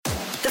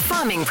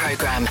Farming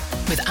Programme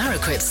with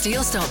Araquip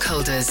Steel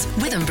Stockholders,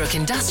 Withambrook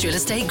Industrial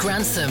Estate,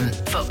 Grantham.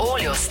 For all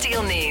your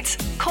steel needs,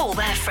 call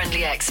their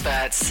friendly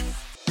experts.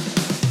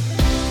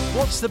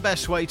 What's the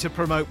best way to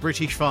promote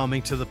British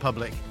farming to the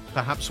public?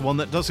 Perhaps one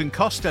that doesn't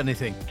cost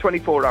anything.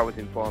 24 Hours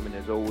in Farming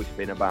has always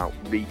been about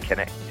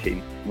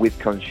reconnecting with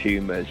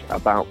consumers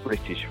about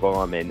British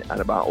farming and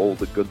about all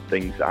the good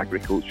things that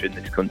agriculture in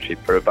this country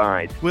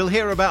provides. We'll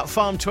hear about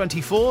Farm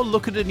 24,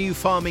 look at a new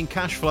farming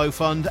cash flow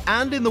fund,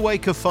 and in the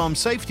wake of Farm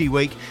Safety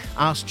Week,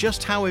 ask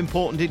just how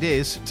important it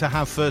is to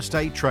have first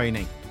aid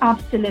training.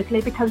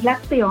 Absolutely, because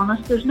let's be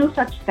honest, there's no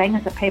such thing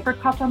as a paper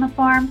cut on a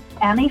farm.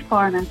 Any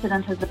farm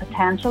incident has the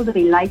potential to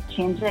be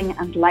life-changing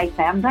and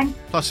life-ending.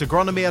 Plus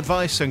agronomy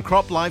advice and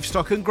crop,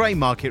 livestock and grain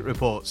market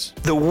reports.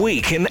 The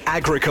Week in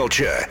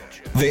Agriculture.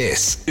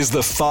 This is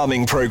the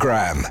Farming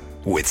Programme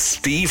with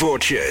Steve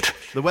Orchard.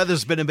 The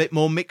weather's been a bit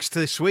more mixed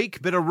this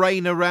week. Bit of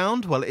rain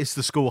around. Well, it's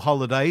the school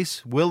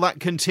holidays. Will that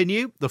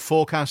continue? The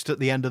forecast at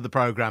the end of the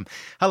programme.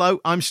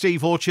 Hello, I'm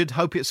Steve Orchard.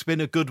 Hope it's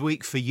been a good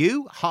week for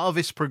you.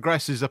 Harvest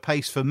progresses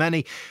apace for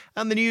many,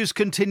 and the news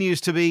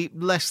continues to be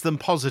less than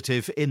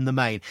positive in the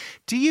main.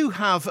 Do you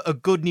have a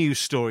good news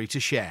story to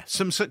share?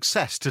 Some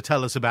success to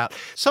tell us about?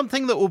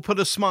 Something that will put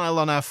a smile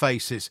on our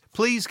faces?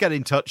 Please get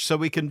in touch so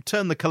we can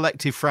turn the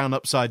collective frown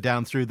upside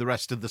down through the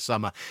rest of the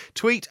summer.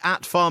 Tweet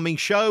at Farming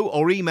Show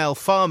or email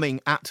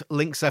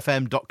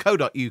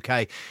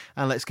farming@linksfm.co.uk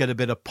and let's get a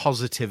bit of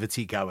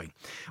positivity going.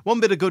 One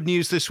bit of good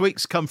news this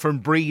week's come from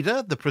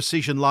Breeder, the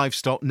Precision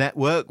Livestock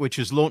Network, which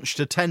has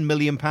launched a £10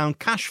 million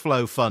cash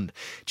flow fund.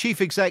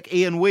 Chief Exec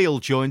Ian Wheel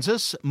joins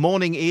us.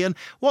 Morning, Ian.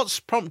 What's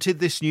prompted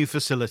this new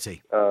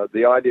facility?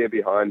 The idea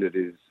behind it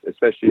is,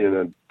 especially in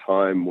a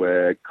time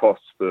where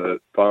costs for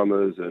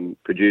farmers and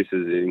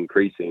producers are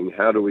increasing,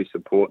 how do we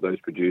support those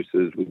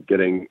producers with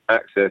getting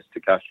access to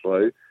cash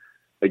flow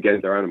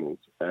against their animals?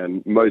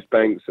 And most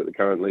banks that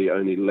currently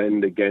only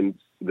lend against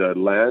the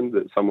land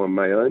that someone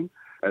may own,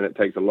 and it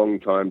takes a long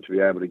time to be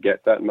able to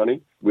get that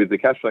money. With the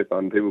cash flow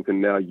fund, people can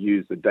now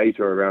use the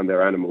data around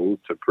their animals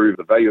to prove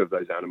the value of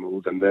those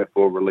animals and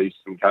therefore release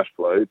some cash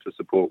flow to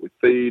support with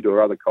feed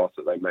or other costs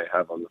that they may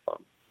have on the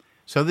farm.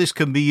 So this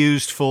can be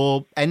used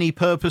for any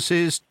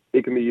purposes?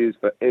 It can be used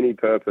for any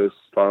purpose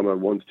farmer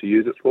wants to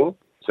use it for.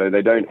 So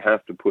they don't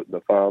have to put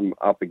the farm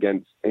up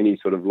against any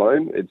sort of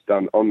loan. It's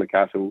done on the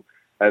cattle,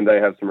 and they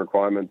have some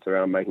requirements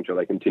around making sure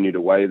they continue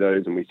to weigh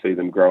those and we see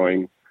them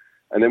growing.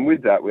 And then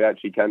with that, we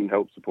actually can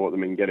help support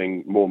them in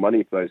getting more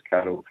money for those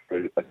cattle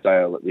through a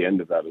sale at the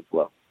end of that as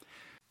well.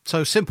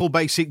 So simple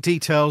basic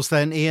details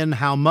then, Ian.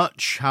 How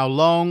much, how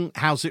long,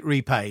 how's it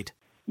repaid?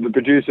 The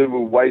producer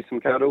will weigh some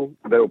cattle.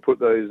 They'll put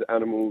those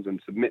animals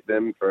and submit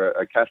them for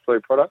a cash flow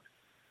product.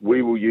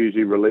 We will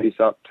usually release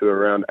up to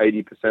around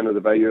 80% of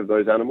the value of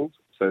those animals.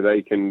 So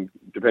they can,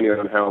 depending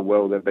on how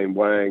well they've been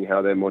weighing,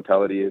 how their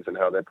mortality is and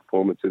how their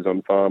performance is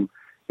on farm,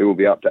 it will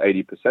be up to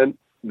 80%.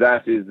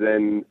 That is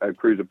then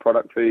accrues a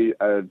product fee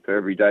for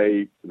every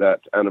day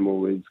that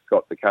animal has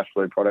got the cash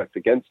flow product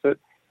against it.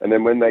 And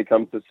then when they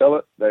come to sell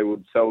it, they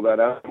would sell that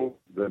animal.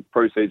 The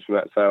proceeds from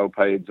that sale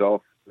pays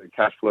off the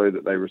cash flow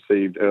that they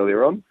received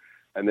earlier on.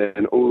 And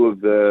then all of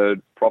the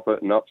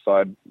profit and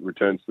upside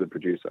returns to the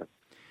producer.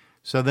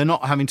 So they're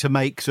not having to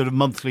make sort of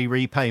monthly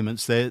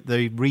repayments.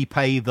 They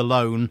repay the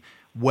loan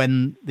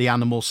when the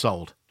animal's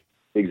sold.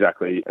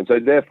 Exactly. And so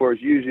therefore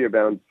it's usually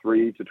around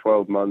 3 to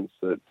 12 months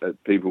that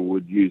people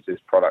would use this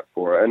product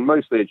for. And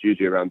mostly it's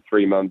usually around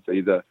 3 months,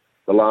 either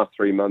the last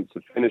 3 months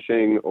of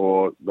finishing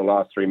or the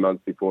last 3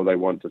 months before they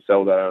want to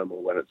sell that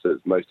animal when it's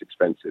its most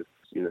expensive.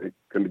 You know, it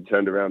can be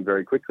turned around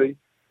very quickly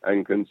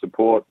and can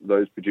support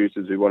those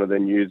producers who want to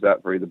then use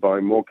that for either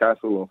buying more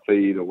cattle or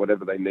feed or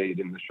whatever they need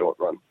in the short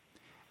run.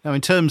 Now,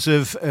 in terms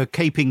of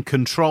keeping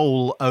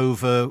control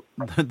over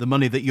the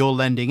money that you're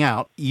lending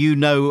out, you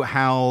know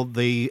how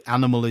the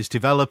animal is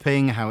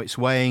developing, how it's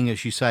weighing,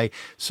 as you say.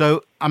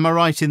 So am I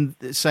right in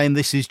saying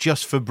this is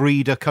just for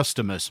breeder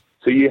customers?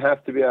 So you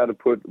have to be able to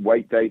put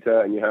weight data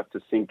and you have to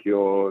sync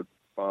your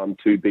farm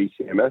to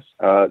BCMS.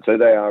 So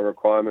they are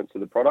requirements of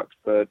the product,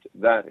 but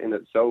that in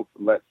itself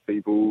lets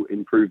people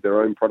improve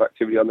their own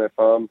productivity on their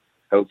farm,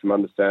 helps them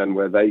understand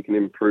where they can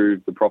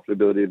improve the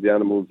profitability of the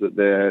animals that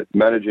they're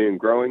managing and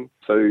growing.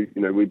 So, you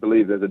know, we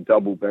believe there's a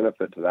double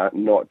benefit to that,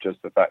 not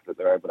just the fact that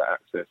they're able to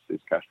access this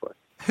cash flow.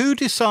 Who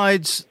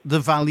decides the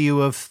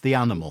value of the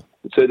animal?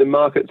 So the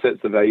market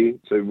sets the value.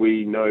 So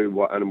we know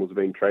what animals are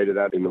being traded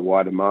at in the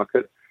wider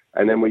market.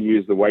 And then we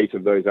use the weight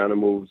of those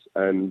animals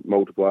and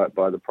multiply it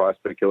by the price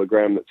per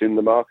kilogram that's in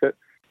the market.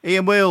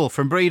 Ian Wheel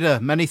from Breeder,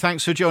 many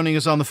thanks for joining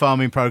us on the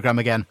Farming Programme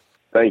again.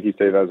 Thank you,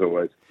 Steve, as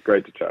always.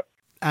 Great to chat.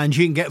 And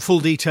you can get full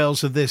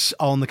details of this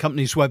on the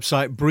company's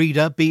website,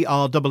 Breeder,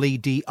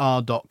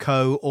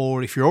 BREEDR.co,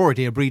 or if you're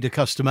already a Breeder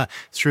customer,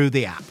 through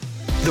the app.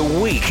 The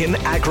Week in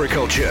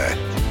Agriculture.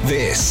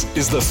 This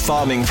is the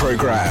Farming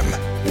Programme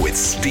with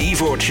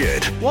Steve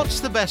Orchard. What's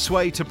the best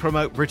way to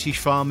promote British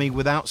farming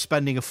without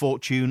spending a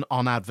fortune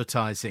on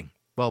advertising?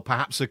 Well,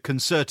 perhaps a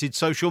concerted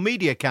social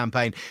media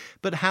campaign.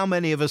 But how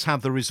many of us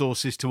have the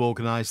resources to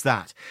organise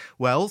that?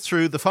 Well,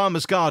 through the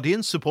Farmers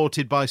Guardian,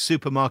 supported by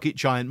supermarket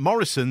giant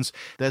Morrison's,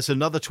 there's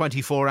another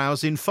 24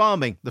 hours in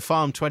farming, the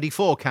Farm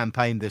 24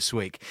 campaign this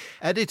week.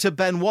 Editor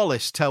Ben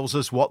Wallace tells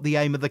us what the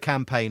aim of the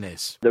campaign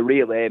is. The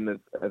real aim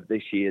of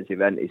this year's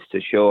event is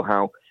to show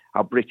how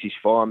British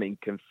farming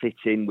can fit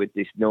in with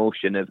this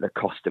notion of the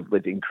cost of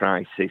living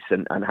crisis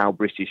and how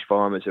British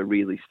farmers are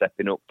really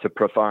stepping up to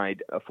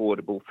provide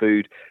affordable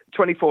food.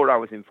 24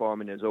 Hours in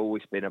Farming has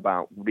always been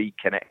about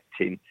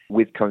reconnecting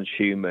with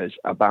consumers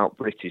about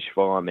British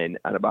farming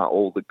and about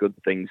all the good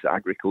things that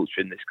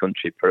agriculture in this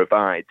country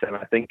provides. And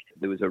I think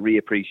there was a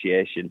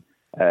reappreciation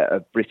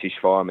of British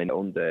farming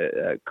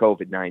under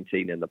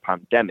COVID-19 and the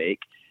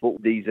pandemic.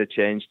 But these are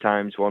changed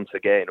times once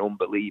again,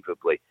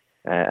 unbelievably.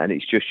 And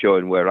it's just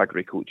showing where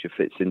agriculture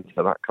fits into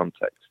that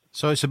context.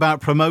 So it's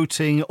about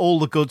promoting all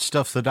the good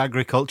stuff that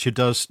agriculture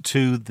does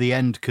to the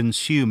end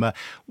consumer.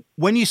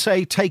 When you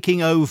say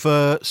taking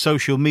over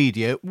social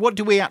media, what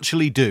do we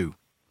actually do?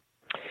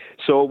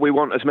 So we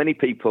want as many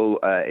people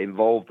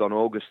involved on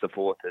August the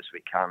 4th as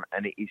we can.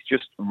 And it is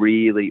just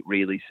really,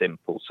 really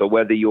simple. So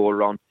whether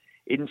you're on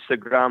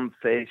Instagram,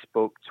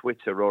 Facebook,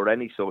 Twitter, or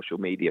any social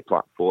media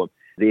platform,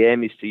 the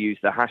aim is to use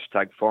the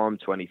hashtag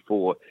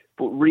Farm24.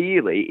 But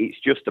really, it's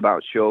just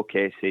about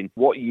showcasing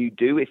what you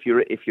do if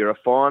you're a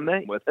farmer,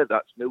 whether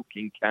that's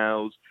milking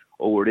cows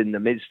or we're in the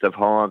midst of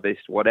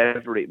harvest,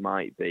 whatever it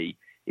might be.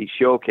 It's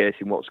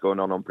showcasing what's going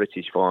on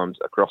British farms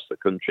across the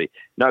country.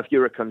 Now, if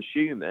you're a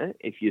consumer,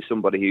 if you're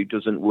somebody who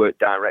doesn't work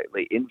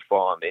directly in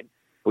farming,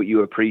 but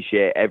you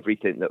appreciate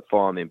everything that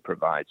farming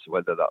provides,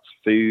 whether that's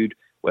food,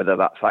 whether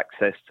that's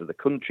access to the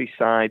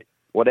countryside,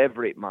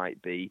 whatever it might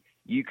be,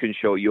 you can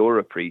show your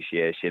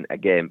appreciation,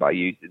 again, by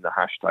using the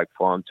hashtag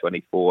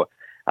Farm24.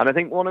 And I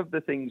think one of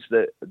the things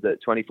that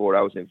 24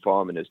 Hours in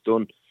Farming has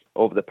done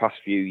over the past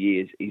few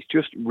years is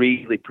just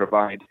really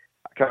provide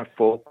a kind of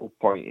focal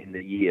point in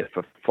the year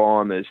for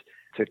farmers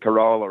to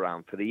corral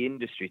around, for the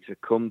industry to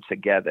come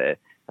together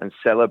and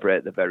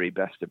celebrate the very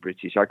best of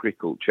British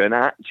agriculture. And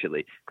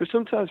actually, because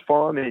sometimes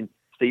farming,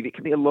 Steve, it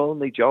can be a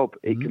lonely job.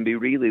 It can be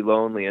really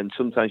lonely. And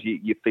sometimes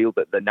you feel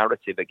that the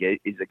narrative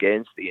is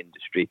against the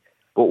industry.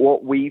 But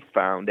what we've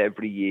found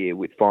every year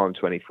with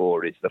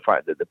Farm24 is the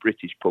fact that the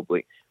British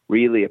public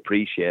really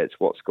appreciates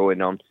what's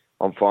going on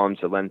farms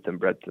of length and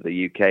breadth of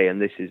the UK,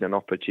 and this is an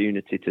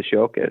opportunity to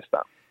showcase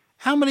that.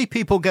 How many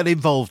people get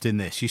involved in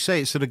this? You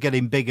say it's sort of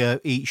getting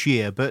bigger each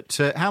year, but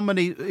how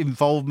many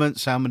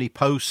involvements, how many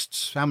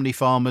posts, how many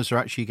farmers are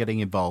actually getting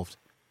involved?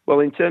 Well,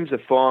 in terms of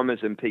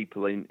farmers and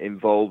people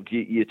involved,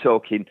 you're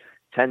talking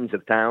tens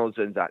of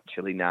thousands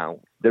actually now.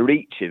 The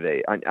reach of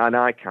it, and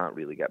I can't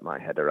really get my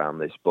head around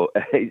this, but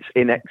it's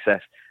in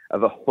excess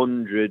of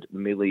 100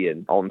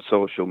 million on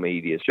social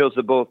media. It shows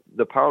both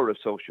the power of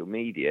social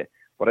media,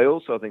 but I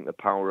also think the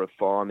power of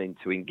farming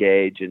to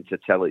engage and to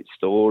tell its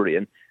story.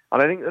 And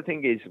I think the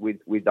thing is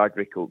with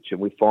agriculture,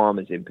 with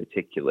farmers in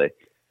particular,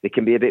 they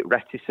can be a bit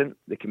reticent.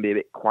 They can be a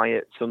bit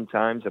quiet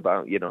sometimes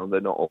about,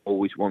 they're not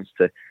always ones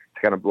to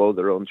kind of blow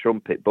their own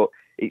trumpet. But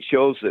it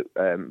shows that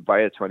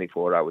via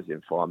 24 Hours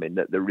in Farming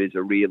that there is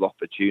a real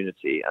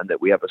opportunity and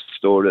that we have a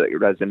story that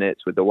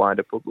resonates with the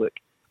wider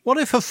public. What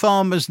if a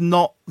farmer's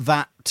not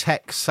that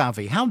tech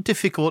savvy? How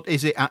difficult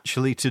is it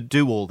actually to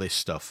do all this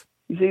stuff?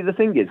 You see, the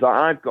thing is that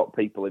I've got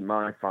people in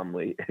my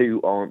family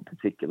who aren't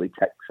particularly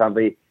tech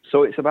savvy.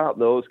 So it's about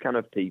those kind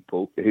of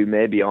people who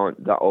maybe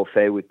aren't that au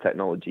fait with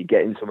technology,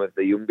 getting some of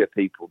the younger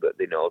people that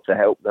they know to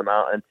help them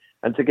out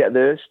and to get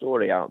their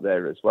story out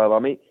there as well. I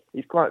mean,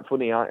 it's quite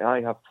funny.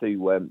 I have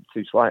two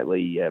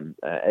slightly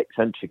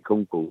eccentric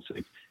uncles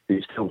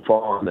who still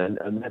farm, and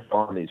their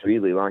farm is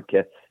really like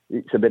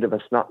it's a bit of a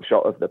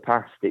snapshot of the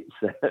past. It's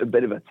a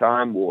bit of a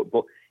time warp.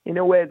 But in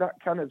a way, that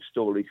kind of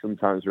story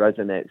sometimes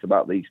resonates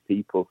about these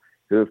people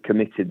who have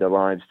committed their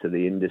lives to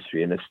the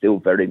industry and are still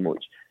very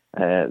much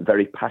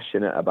very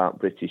passionate about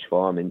British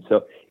farming.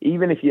 So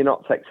even if you're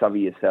not tech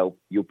savvy yourself,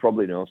 you'll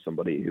probably know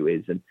somebody who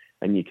is,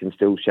 and you can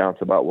still shout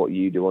about what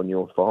you do on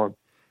your farm.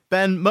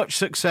 Ben, much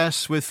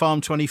success with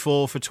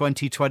Farm24 for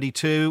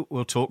 2022.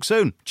 We'll talk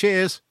soon.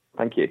 Cheers.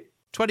 Thank you.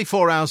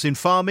 24 Hours in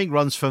Farming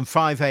runs from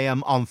 5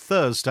 a.m. on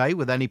Thursday.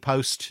 With any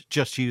post,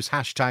 just use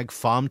hashtag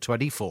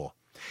Farm24.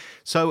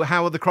 So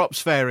how are the crops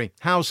faring?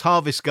 How's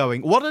harvest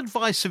going? What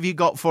advice have you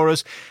got for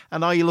us?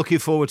 And are you looking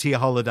forward to your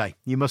holiday?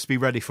 You must be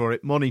ready for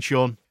it. Morning,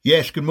 Sean.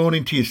 Yes, good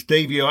morning to you,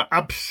 Steve. You are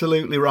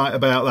absolutely right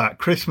about that.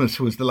 Christmas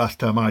was the last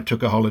time I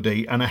took a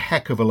holiday, and a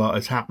heck of a lot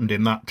has happened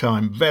in that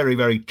time. Very,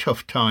 very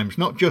tough times,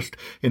 not just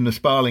in the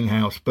Sparling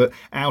house, but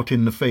out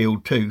in the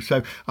field too.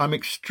 So I'm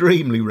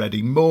extremely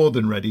ready, more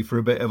than ready for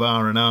a bit of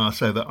R&R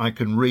so that I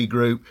can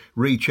regroup,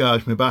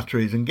 recharge my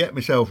batteries and get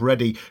myself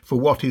ready for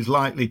what is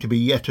likely to be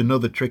yet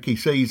another tricky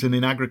season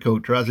season in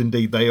agriculture, as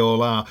indeed they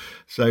all are.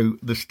 So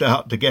the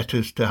start to get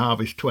us to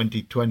harvest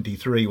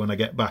 2023 when I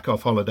get back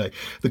off holiday.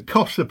 The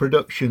costs of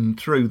production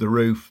through the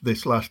roof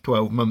this last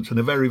 12 months, and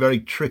a very, very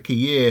tricky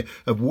year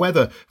of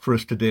weather for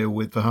us to deal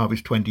with for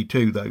harvest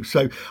 22 though.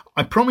 So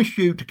I promised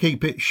you to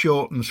keep it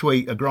short and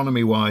sweet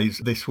agronomy wise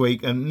this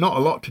week, and not a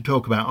lot to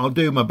talk about. I'll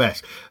do my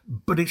best,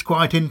 but it's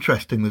quite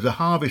interesting. There's a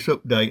harvest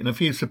update and a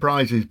few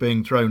surprises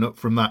being thrown up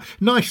from that.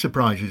 Nice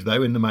surprises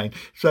though in the main.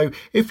 So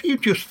if you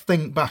just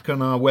think back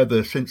on our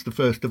weather since the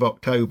 1st of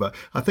October,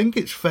 I think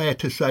it's fair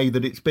to say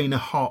that it's been a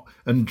hot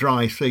and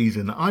dry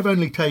season. I've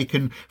only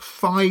taken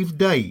 5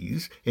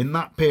 days in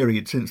that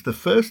period since the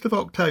 1st of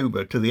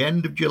October to the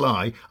end of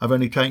July. I've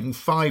only taken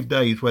 5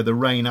 days where the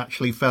rain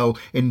actually fell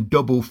in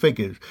double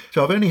figures.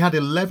 So I've only had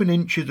 11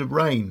 inches of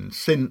rain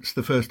since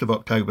the 1st of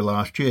October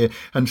last year,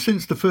 and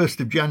since the 1st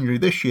of January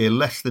this year,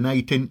 less than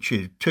 8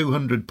 inches,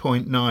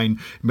 200.9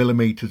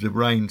 millimetres of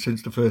rain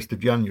since the 1st of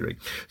January.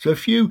 So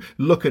if you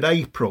look at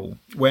April,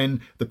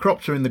 when the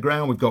crops are in the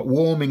ground, we've got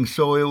warming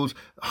soils,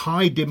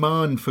 high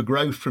demand for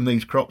growth from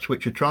these crops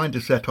which are trying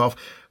to set off.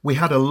 We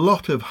had a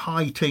lot of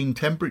high teen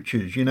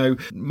temperatures. You know,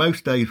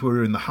 most days we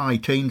were in the high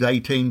teens,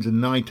 18s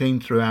and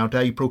 19s throughout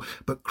April,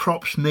 but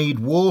crops need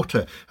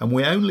water, and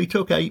we only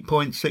took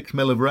 8.6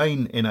 mil of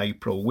rain in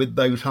April with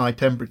those high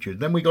temperatures.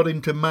 Then we got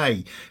into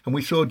May and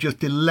we saw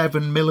just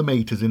 11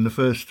 millimetres in the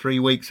first 3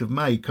 weeks of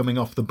May, coming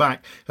off the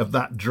back of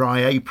that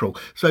dry April.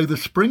 So the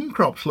spring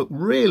crops look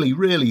really,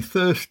 really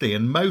thirsty,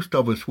 and most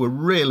of us were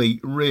really,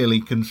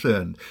 really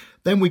concerned.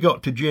 Then we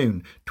got to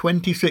June,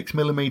 26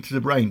 millimetres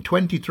of rain,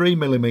 23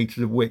 millimetres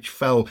of which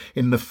fell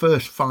in the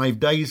first 5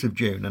 days of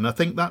June. And I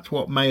think that's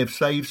what may have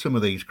saved some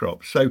of these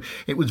crops. So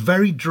it was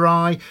very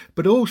dry,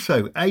 but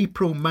also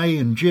April, May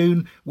and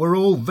June were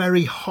all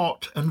very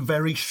hot and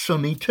very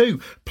sunny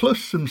too, plus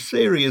some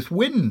serious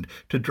wind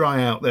to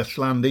dry out this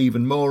land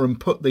even more and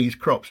put these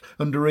crops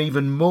under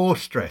even more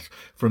stress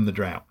from the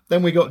drought.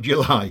 Then we got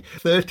July,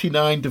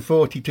 39 to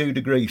 42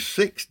 degrees,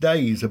 6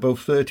 days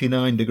above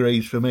 39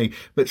 degrees for me,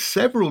 but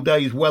several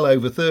days well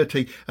over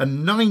 30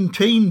 and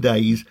 19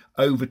 days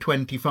over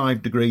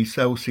 25 degrees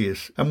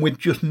Celsius. And with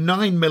just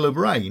 9 mil of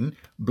rain,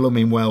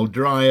 blooming well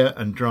drier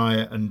and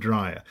drier and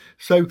drier.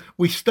 So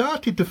we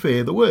started to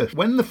fear the worst.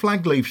 When the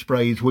flag leaf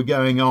sprays were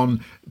going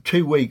on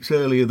 2 weeks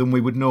earlier than we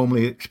would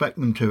normally expect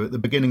them to at the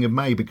beginning of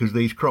May, because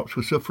these crops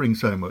were suffering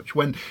so much,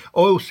 when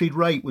oilseed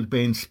rape was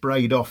being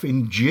sprayed off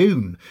in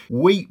June,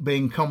 wheat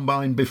being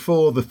combined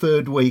before the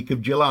 3rd week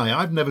of July.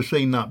 I've never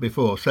seen that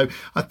before. So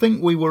I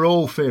think we were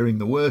all fearing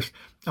the worst.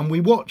 And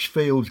we watched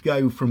fields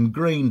go from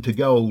green to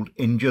gold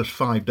in just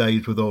 5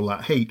 days with all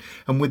that heat.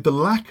 And with the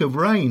lack of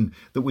rain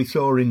that we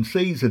saw in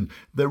season,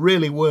 there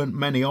really weren't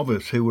many of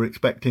us who were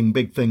expecting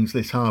big things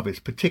this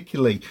harvest,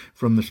 particularly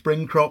from the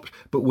spring crops,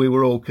 but we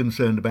were all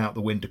concerned about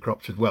the winter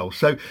crops as well.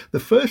 So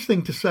the first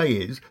thing to say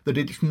is that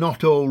it's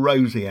not all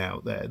rosy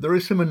out there. There are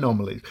some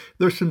anomalies.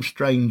 There are some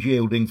strange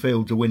yielding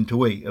fields of winter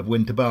wheat, of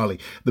winter barley.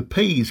 The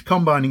peas,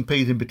 combining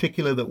peas in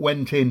particular, that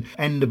went in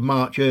end of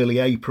March, early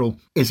April,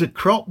 is a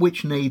crop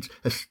which needs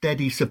a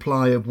steady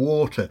supply of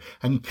water,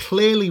 and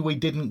clearly we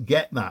didn't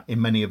get that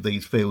in many of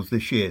these fields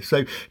this year.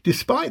 So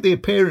despite the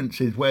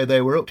appearances where they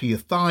were up to your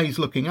thighs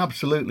looking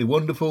absolutely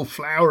wonderful,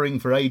 flowering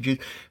for ages,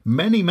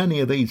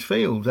 many of these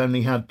fields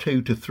only had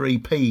 2 to 3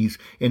 peas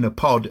in a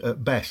pod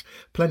at best.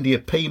 Plenty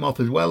of pea moth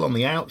as well on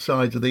the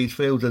outsides of these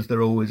fields, as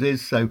there always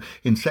is, so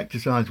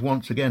insecticides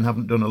once again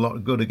haven't done a lot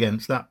of good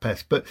against that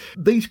pest. But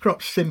these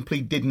crops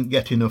simply didn't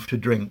get enough to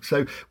drink.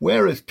 So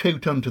whereas 2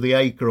 tonne to the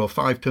acre or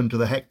 5 tonne to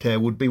the hectare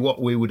would be what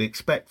we would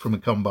expect from a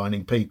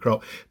combining pea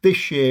crop,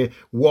 this year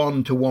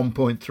 1 to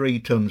 1.3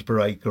 tonnes per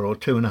acre or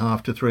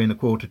 2.5 to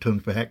 3.25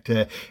 tonnes per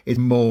hectare is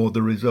more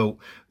the result.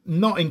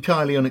 Not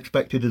entirely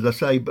unexpected, as I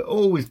say, but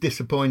always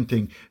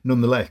disappointing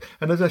nonetheless.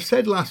 And as I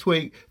said last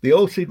week, the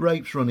oilseed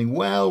rape's running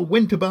well,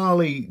 winter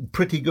barley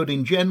pretty good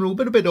in general,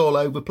 but a bit all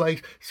over the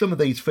place. Some of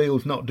these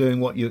fields not doing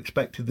what you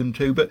expected them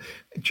to, but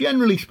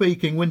generally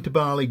speaking, winter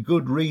barley,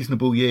 good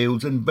reasonable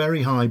yields and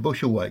very high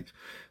bushel weights.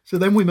 So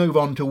then we move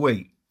on to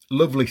wheat.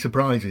 Lovely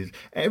surprises.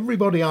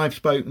 Everybody I've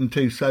spoken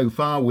to so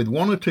far, with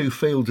 1 or 2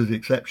 fields as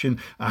exception,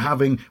 are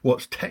having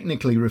what's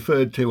technically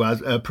referred to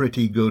as a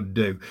pretty good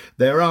do.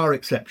 There are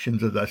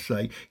exceptions, as I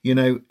say. You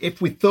know,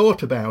 if we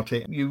thought about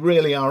it, you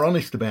really are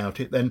honest about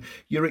it, then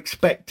you're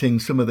expecting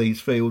some of these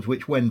fields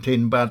which went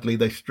in badly.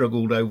 They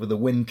struggled over the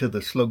winter,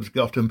 the slugs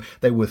got them,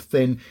 they were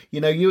thin.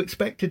 You know, you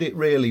expected it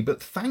really,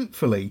 but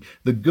thankfully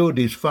the good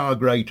is far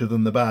greater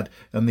than the bad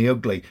and the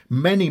ugly.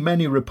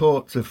 Many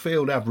reports of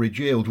field average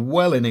yields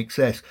well in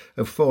excess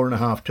of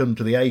 4.5 tonne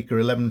to the acre,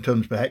 11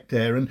 tonnes per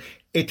hectare, and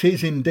it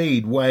is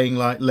indeed weighing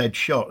like lead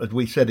shot, as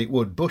we said it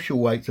would. Bushel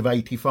weights of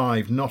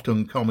 85, not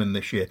uncommon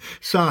this year.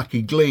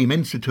 Saki, Gleam,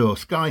 Insator,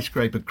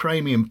 Skyscraper,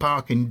 Cramium,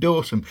 Parkin,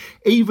 Dorsum,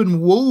 even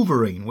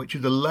Wolverine, which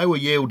is a lower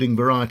yielding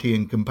variety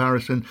in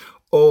comparison,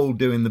 all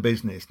doing the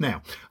business.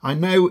 Now, I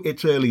know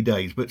it's early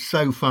days, but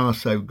so far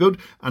so good,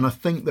 and I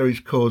think there is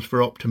cause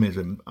for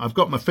optimism. I've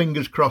got my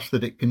fingers crossed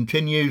that it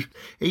continues.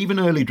 Even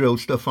early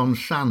drilled stuff on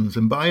sands,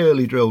 and by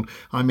early drilled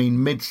I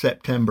mean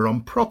mid-September,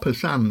 on proper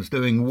sands,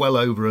 doing well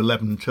over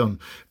 11 tonne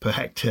per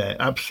hectare.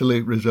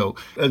 Absolute result.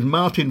 As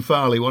Martin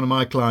Farley, one of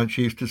my clients,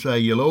 used to say,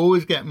 you'll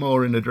always get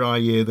more in a dry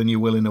year than you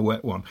will in a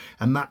wet one,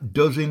 and that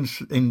does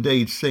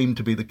indeed seem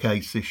to be the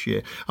case this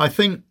year. I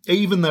think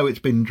even though it's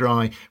been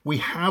dry, we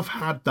have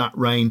had that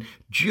rain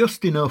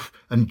just enough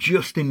and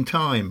just in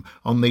time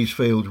on these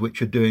fields which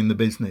are doing the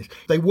business.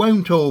 They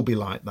won't all be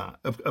like that.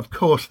 Of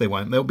course they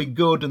won't. They'll be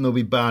good and they'll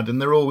be bad,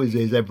 and there always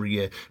is every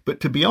year.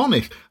 But to be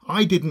honest,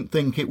 I didn't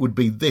think it would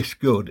be this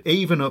good,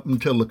 even up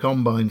until the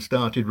combine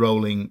started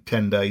rolling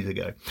 10 days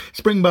ago.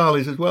 Spring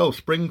barleys as well.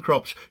 Spring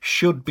crops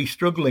should be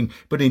struggling,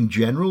 but in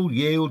general,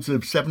 yields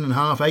of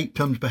 7.5, 8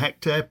 tonnes per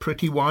hectare,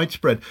 pretty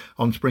widespread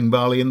on spring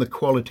barley, and the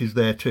quality's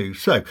there too.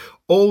 So,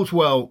 all's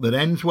well that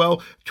ends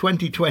well.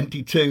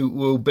 2022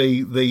 will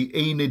be the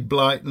Enid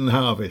Blyton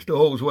harvest.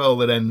 All's well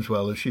that ends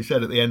well, as she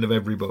said at the end of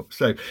every book.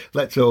 So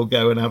let's all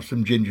go and have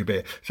some ginger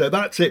beer. So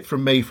that's it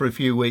from me for a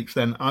few weeks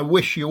then. I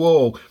wish you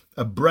all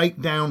a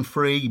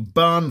breakdown-free,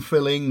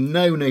 barn-filling,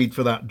 no need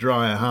for that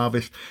drier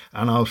harvest,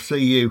 and I'll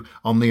see you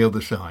on the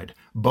other side.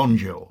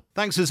 Bonjour.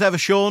 Thanks as ever,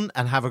 Sean,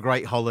 and have a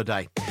great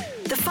holiday.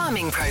 The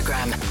Farming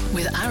Programme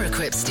with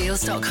Araquip Steel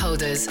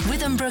Stockholders,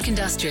 Withambrook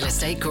Industrial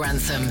Estate,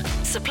 Grantham,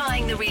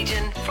 supplying the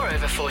region for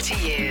over 40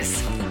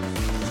 years.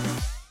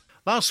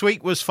 Last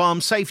week was Farm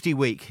Safety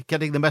Week,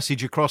 getting the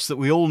message across that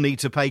we all need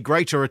to pay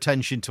greater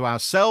attention to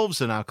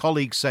ourselves and our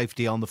colleagues'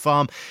 safety on the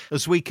farm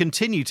as we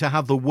continue to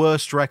have the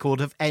worst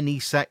record of any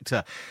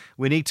sector.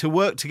 We need to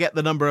work to get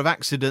the number of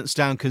accidents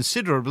down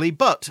considerably,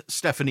 but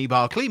Stephanie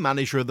Barclay,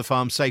 manager of the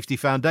Farm Safety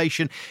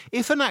Foundation,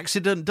 if an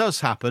accident does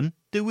happen,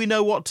 do we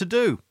know what to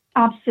do?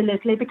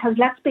 Absolutely, because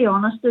let's be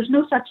honest, there's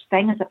no such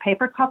thing as a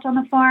paper cut on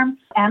a farm.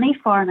 Any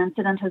farm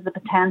incident has the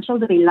potential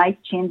to be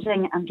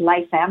life-changing and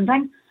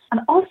life-ending. And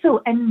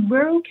also in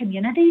rural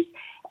communities,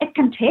 it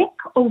can take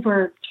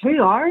over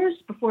 2 hours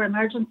before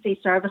emergency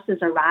services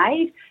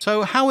arrive.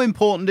 So how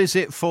important is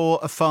it for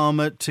a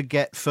farmer to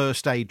get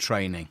first aid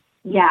training?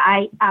 Yeah,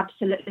 I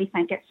absolutely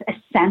think it's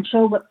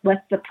essential with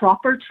the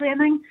proper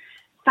training.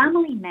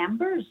 Family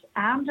members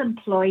and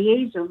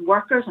employees and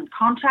workers and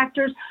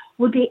contractors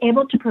will be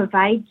able to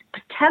provide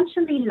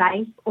potentially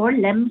life or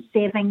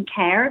limb-saving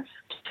care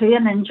to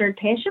an injured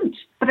patient.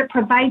 But it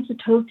provides the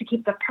tools to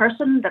keep the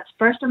person that's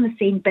first on the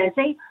scene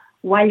busy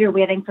while you're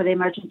waiting for the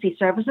emergency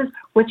services,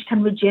 which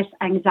can reduce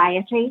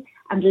anxiety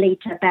and lead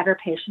to a better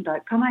patient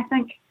outcome, I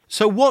think.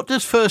 So what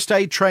does first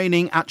aid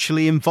training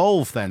actually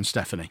involve then,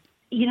 Stephanie?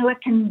 You know,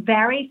 it can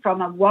vary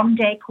from a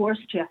 1-day course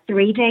to a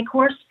 3-day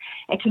course.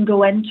 It can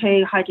go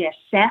into how to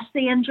assess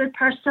the injured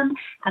person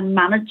and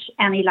manage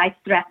any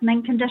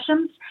life-threatening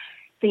conditions,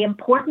 the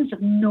importance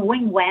of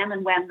knowing when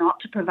and when not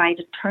to provide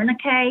a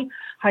tourniquet,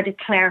 how to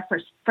care for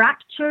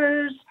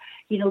fractures,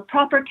 you know,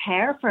 proper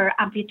care for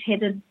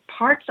amputated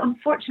parts,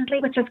 unfortunately,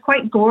 which is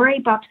quite gory,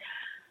 but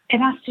it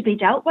has to be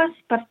dealt with,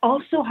 but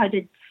also how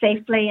to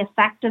safely,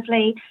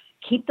 effectively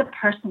keep the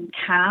person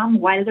calm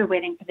while they're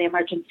waiting for the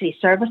emergency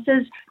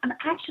services. And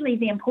actually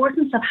the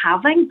importance of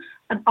having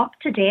an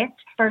up-to-date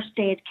first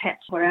aid kit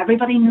where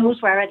everybody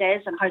knows where it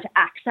is and how to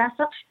access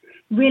it.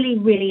 Really,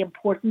 really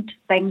important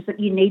things that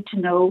you need to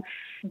know.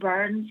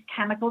 Burns,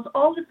 chemicals,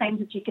 all the things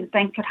that you can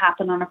think could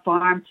happen on a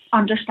farm.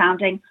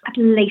 Understanding at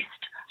least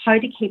how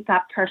to keep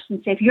that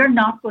person safe. You're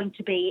not going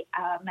to be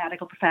a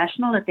medical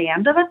professional at the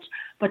end of it,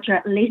 but you're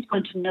at least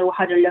going to know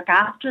how to look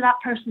after that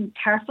person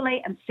carefully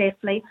and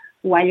safely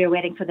while you're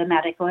waiting for the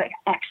medical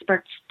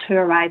experts to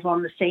arrive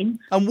on the scene.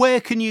 And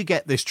where can you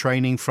get this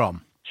training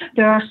from?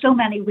 There are so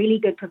many really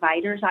good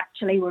providers,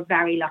 actually. We're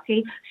very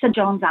lucky. St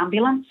John's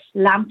Ambulance,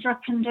 Lantra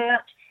can do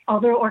it.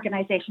 Other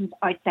organisations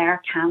out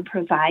there can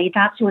provide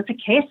that. So it's a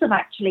case of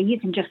actually you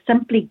can just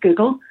simply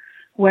Google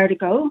where to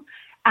go.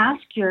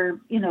 Ask the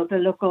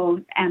local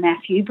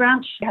NFU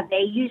branch, have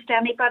they used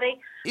anybody?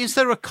 Is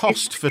there a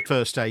cost for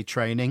first aid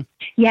training?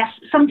 Yes,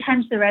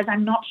 sometimes there is.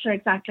 I'm not sure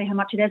exactly how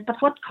much it is, but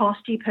what cost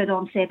do you put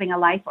on saving a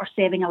life or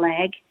saving a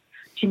leg?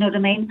 Do you know what I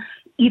mean?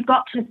 You've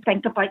got to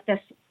think about this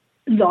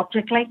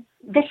logically.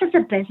 This is a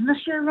business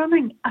you're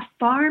running. A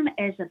farm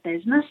is a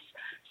business.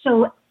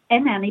 So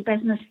in any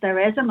business,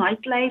 there is an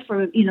outlay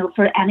for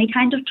any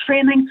kind of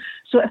training.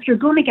 So if you're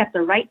going to get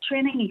the right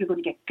training and you're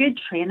going to get good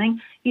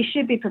training, you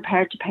should be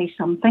prepared to pay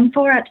something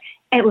for it.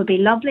 It would be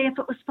lovely if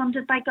it was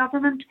funded by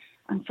government.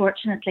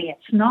 Unfortunately,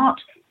 it's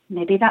not.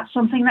 Maybe that's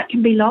something that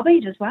can be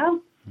lobbied as well.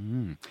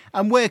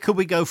 And where could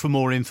we go for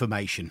more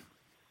information?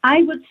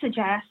 I would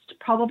suggest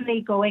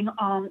probably going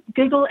on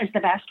Google is the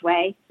best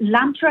way.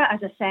 Lantra, as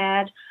I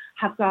said,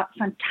 have got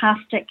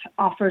fantastic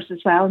offers as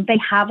well. And they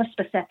have a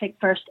specific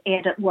first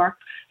aid at work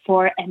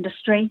for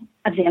industry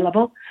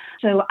available.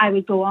 So I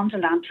would go on to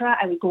Lantra,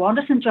 I would go on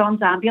to St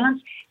John's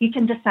Ambulance. You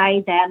can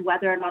decide then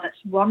whether or not it's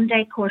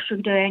 1-day course you're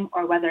doing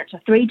or whether it's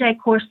a 3-day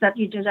course that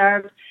you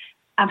deserve.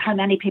 and how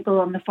many people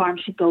on the farm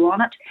should go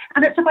on it.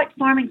 And it's about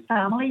farming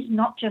families,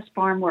 not just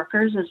farm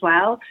workers as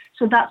well.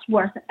 So that's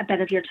worth a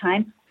bit of your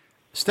time.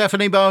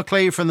 Stephanie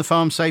Barclay from the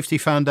Farm Safety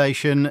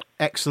Foundation,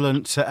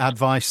 excellent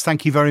advice.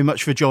 Thank you very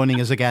much for joining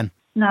us again.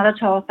 Not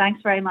at all.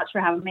 Thanks very much for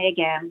having me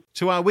again.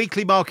 To our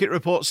weekly market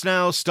reports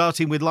now,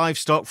 starting with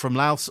livestock from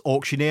Louth's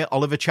auctioneer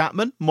Oliver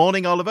Chapman.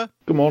 Morning, Oliver.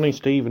 Good morning,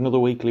 Steve. Another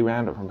weekly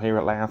roundup from here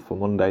at Louth for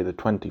Monday the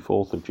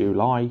 24th of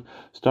July.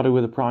 Started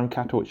with the prime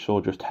cattle, which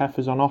saw just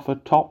heifers on offer,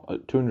 top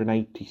at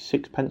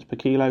 286 pence per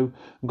kilo,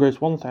 and gross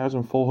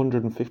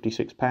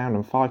 £1,456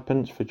 and 5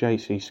 pence for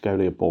JC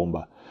Scolia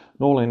Bournemouth,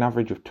 an all-in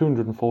average of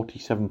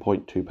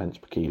 247.2 pence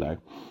per kilo.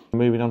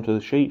 Moving on to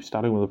the sheep,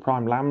 starting with the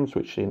prime lambs,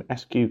 which see an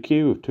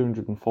SQQ of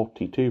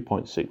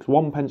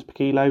 242.61 pence per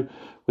kilo,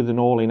 with an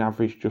all-in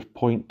average just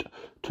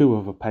 0.2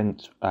 of a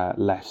pence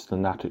less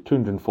than that at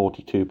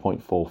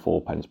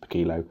 242.44 pence per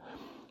kilo.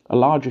 A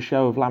larger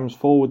show of lambs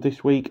forward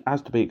this week,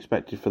 as to be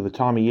expected for the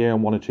time of year,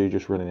 and one or two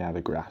just running out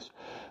of grass.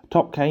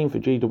 Top came for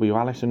GW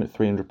Allison at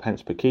 300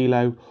 pence per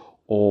kilo,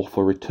 or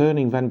for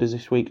returning vendors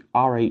this week,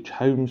 RH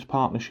Homes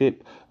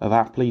Partnership of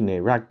Apley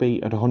near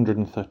Rugby at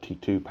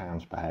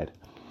 £132 per head.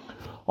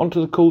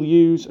 Onto the cool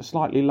ewes, a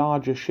slightly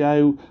larger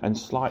show and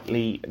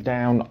slightly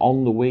down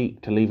on the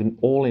week to leave an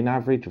all-in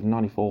average of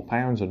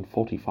 £94 and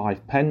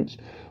 45 pence,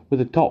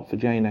 with a top for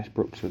J&S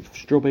Brooks of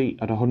Strubby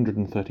at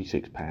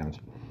 £136.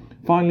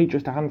 Finally,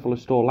 just a handful of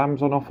store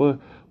lambs on offer,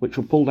 which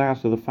were pulled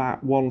out of the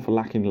fat, one for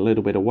lacking a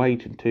little bit of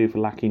weight and two for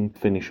lacking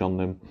finish on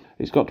them.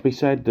 It's got to be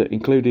said that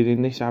included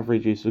in this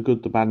average is the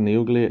good, the bad and the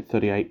ugly at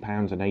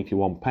 £38 and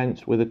 81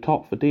 pence, with a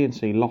top for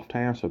D&C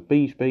Lofthouse of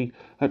Beesby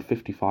at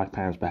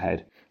 £55 per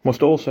head.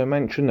 Must also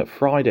mention that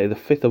Friday the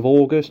 5th of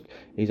August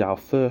is our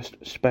first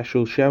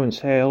special show and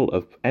sale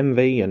of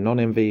MV and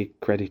non-MV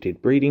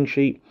accredited breeding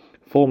sheep,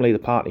 formerly the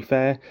Partney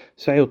Fair.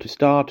 Sale to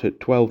start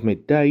at 12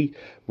 midday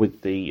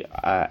with the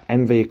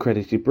MV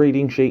accredited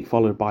breeding sheep,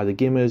 followed by the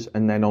Gimmers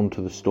and then on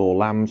to the store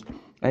lambs.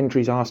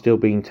 Entries are still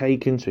being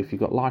taken, so if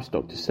you've got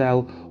livestock to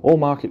sell or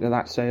market to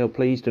that sale,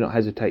 please do not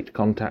hesitate to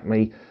contact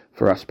me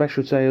for our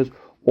special sales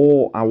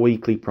or our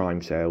weekly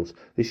prime sales.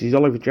 This is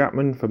Oliver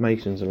Chapman for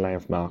Masons and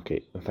Louth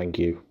Market, and thank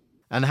you.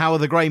 And how are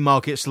the grain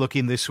markets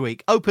looking this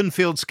week? Open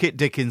Fields' Kit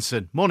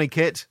Dickinson. Morning,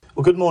 Kit.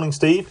 Well, good morning,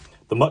 Steve.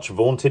 The much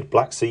vaunted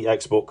Black Sea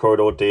Export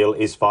Corridor deal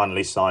is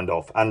finally signed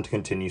off and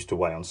continues to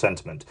weigh on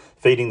sentiment,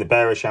 feeding the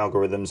bearish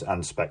algorithms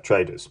and spec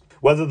traders.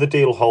 Whether the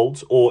deal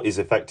holds or is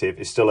effective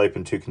is still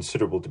open to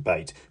considerable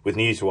debate, with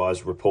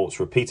Newswire's reports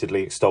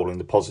repeatedly extolling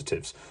the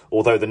positives,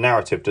 although the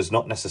narrative does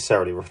not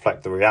necessarily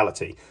reflect the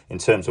reality in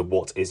terms of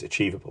what is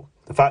achievable.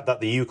 The fact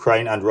that the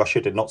Ukraine and Russia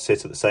did not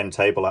sit at the same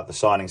table at the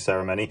signing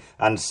ceremony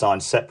and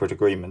signed separate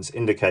agreements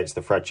indicates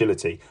the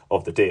fragility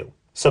of the deal.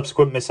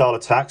 Subsequent missile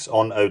attacks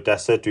on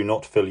Odessa do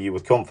not fill you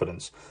with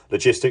confidence.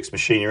 Logistics,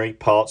 machinery,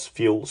 parts,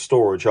 fuel,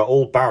 storage are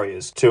all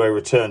barriers to a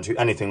return to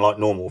anything like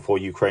normal for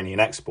Ukrainian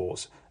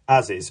exports,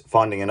 as is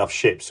finding enough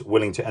ships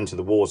willing to enter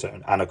the war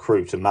zone and a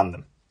crew to man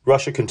them.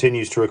 Russia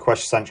continues to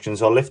request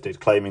sanctions are lifted,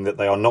 claiming that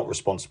they are not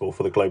responsible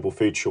for the global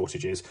food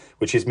shortages,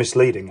 which is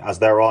misleading as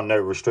there are no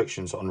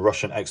restrictions on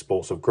Russian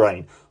exports of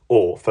grain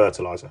or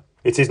fertiliser.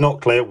 It is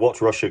not clear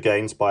what Russia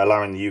gains by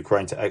allowing the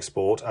Ukraine to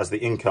export, as the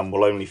income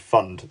will only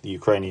fund the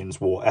Ukrainians'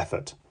 war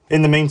effort.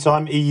 In the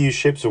meantime, EU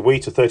ships of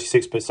wheat are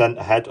 36%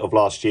 ahead of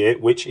last year,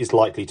 which is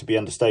likely to be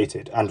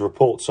understated, and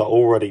reports are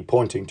already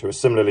pointing to a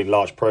similarly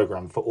large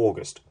programme for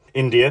August.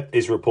 India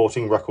is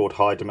reporting record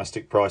high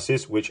domestic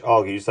prices, which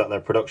argues that their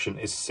production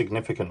is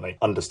significantly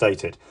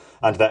understated,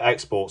 and their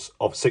exports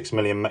of 6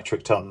 million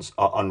metric tonnes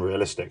are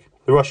unrealistic.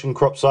 The Russian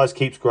crop size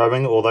keeps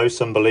growing, although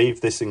some believe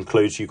this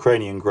includes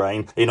Ukrainian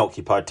grain in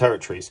occupied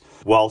territories.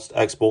 Whilst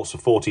exports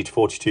of 40 to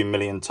 42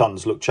 million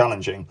tonnes look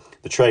challenging,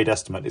 the trade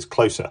estimate is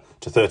closer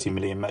to 30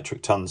 million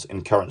metric tonnes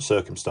in current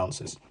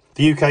circumstances.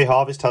 The UK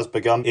harvest has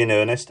begun in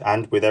earnest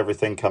and with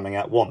everything coming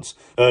at once.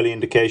 Early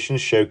indications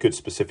show good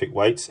specific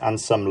weights and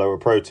some lower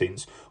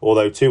proteins,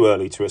 although too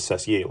early to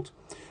assess yield.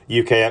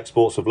 UK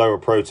exports of lower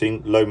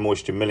protein, low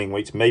moisture milling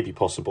wheat may be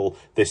possible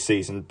this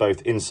season,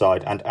 both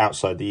inside and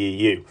outside the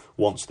EU,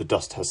 once the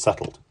dust has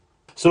settled.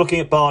 So looking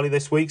at barley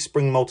this week,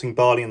 spring malting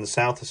barley in the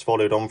south has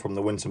followed on from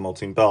the winter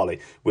malting barley,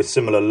 with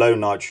similar low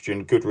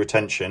nitrogen, good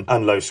retention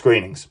and low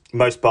screenings.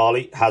 Most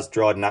barley has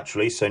dried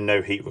naturally, so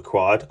no heat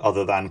required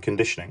other than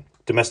conditioning.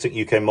 Domestic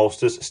UK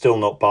maltsters still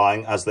not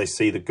buying as they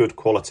see the good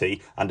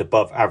quality and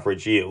above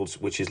average yields,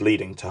 which is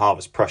leading to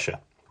harvest pressure.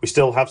 We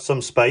still have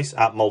some space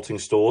at malting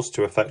stores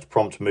to effect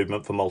prompt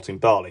movement for malting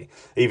barley.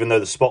 Even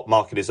though the spot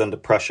market is under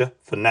pressure,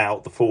 for now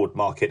the forward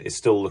market is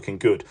still looking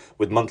good,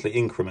 with monthly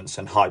increments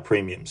and high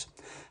premiums.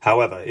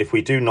 However, if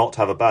we do not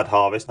have a bad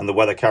harvest and the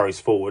weather carries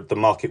forward, the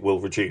market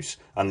will reduce,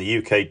 and the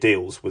UK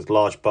deals with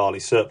large barley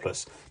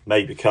surplus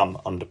may become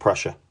under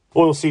pressure.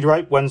 Oilseed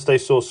rape Wednesday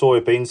saw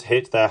soybeans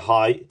hit their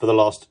high for the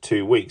last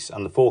 2 weeks,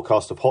 and the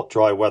forecast of hot,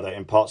 dry weather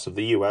in parts of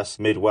the US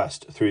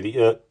Midwest through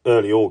the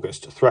early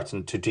August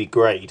threatened to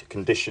degrade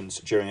conditions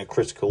during a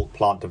critical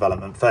plant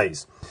development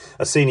phase.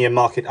 A senior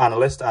market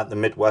analyst at the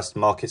Midwest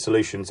Market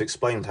Solutions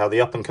explained how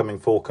the up-and-coming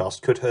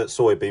forecast could hurt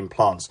soybean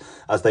plants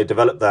as they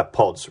develop their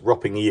pods,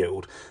 ropping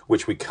yield,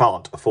 which we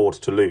can't afford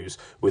to lose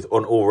with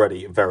an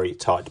already very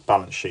tight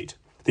balance sheet.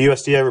 The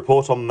USDA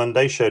report on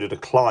Monday showed a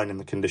decline in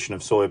the condition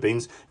of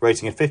soybeans,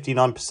 rating a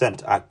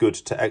 59% at good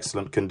to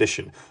excellent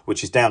condition,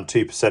 which is down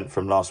 2%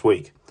 from last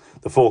week.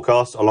 The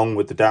forecast, along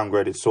with the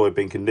downgraded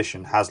soybean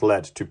condition, has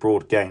led to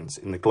broad gains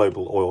in the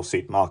global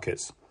oilseed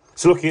markets.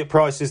 So looking at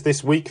prices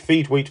this week,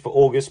 feed wheat for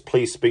August,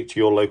 please speak to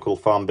your local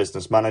farm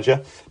business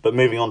manager. But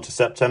moving on to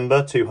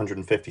September,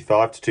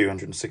 255 to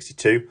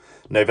 262.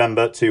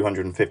 November,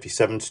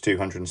 257 to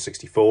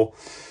 264.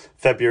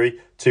 February,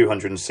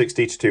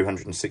 260 to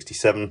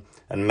 267,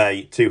 and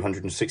May,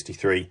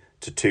 263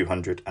 to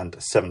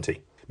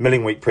 270.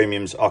 Milling wheat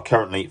premiums are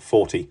currently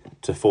 £40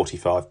 to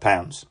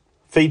 £45.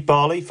 Feed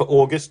barley for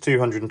August,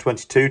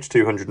 222 to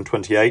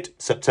 228,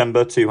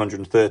 September,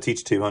 230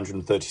 to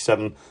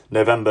 237,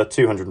 November,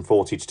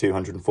 240 to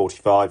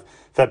 245,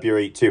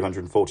 February,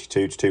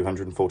 242 to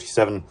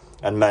 247,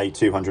 and May,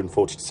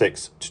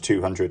 246 to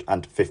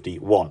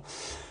 251.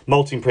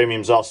 Malting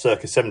premiums are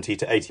circa £70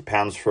 to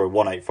 £80 for a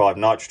 185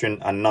 nitrogen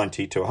and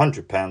 £90 to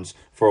 £100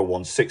 for a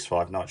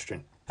 165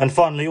 nitrogen. And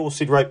finally,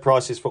 oilseed rape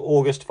prices for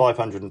August,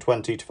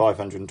 520 to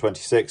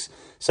 526,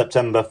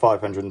 September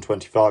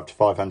 525 to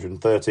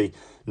 530,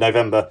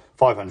 November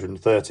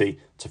 530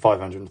 to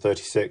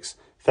 536,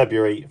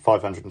 February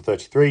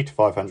 533 to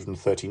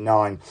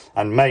 539,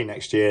 and May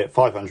next year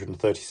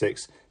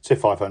 536 to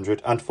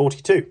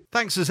 542.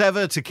 Thanks as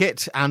ever to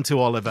Kit and to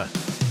Oliver.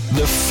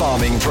 The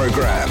Farming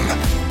Programme.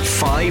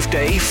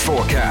 5-day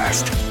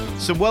forecast.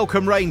 Some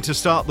welcome rain to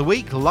start the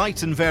week.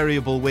 Light and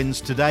variable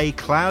winds today,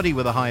 cloudy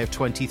with a high of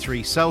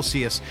 23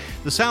 Celsius.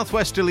 The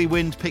southwesterly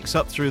wind picks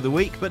up through the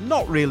week, but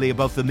not really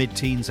above the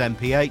mid-teens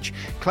MPH.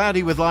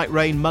 Cloudy with light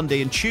rain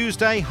Monday and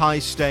Tuesday,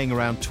 highs staying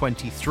around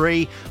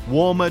 23.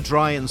 Warmer,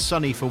 dry and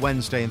sunny for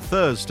Wednesday and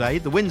Thursday.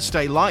 The winds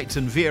stay light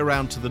and veer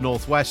around to the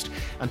northwest,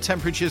 and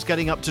temperatures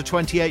getting up to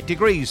 28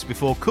 degrees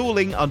before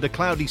cooling under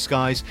cloudy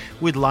skies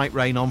with light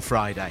rain on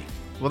Friday.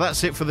 Well,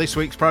 that's it for this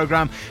week's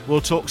programme. We'll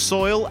talk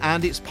soil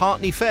and its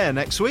Partney Fair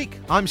next week.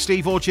 I'm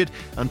Steve Orchard.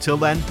 Until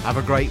then, have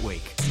a great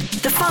week.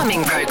 The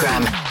Farming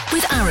Programme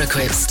with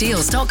Araquip Steel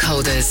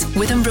Stockholders,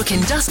 Withambrook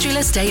Industrial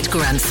Estate,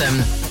 Grantham.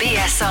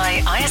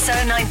 BSI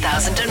ISO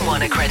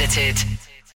 9001 accredited.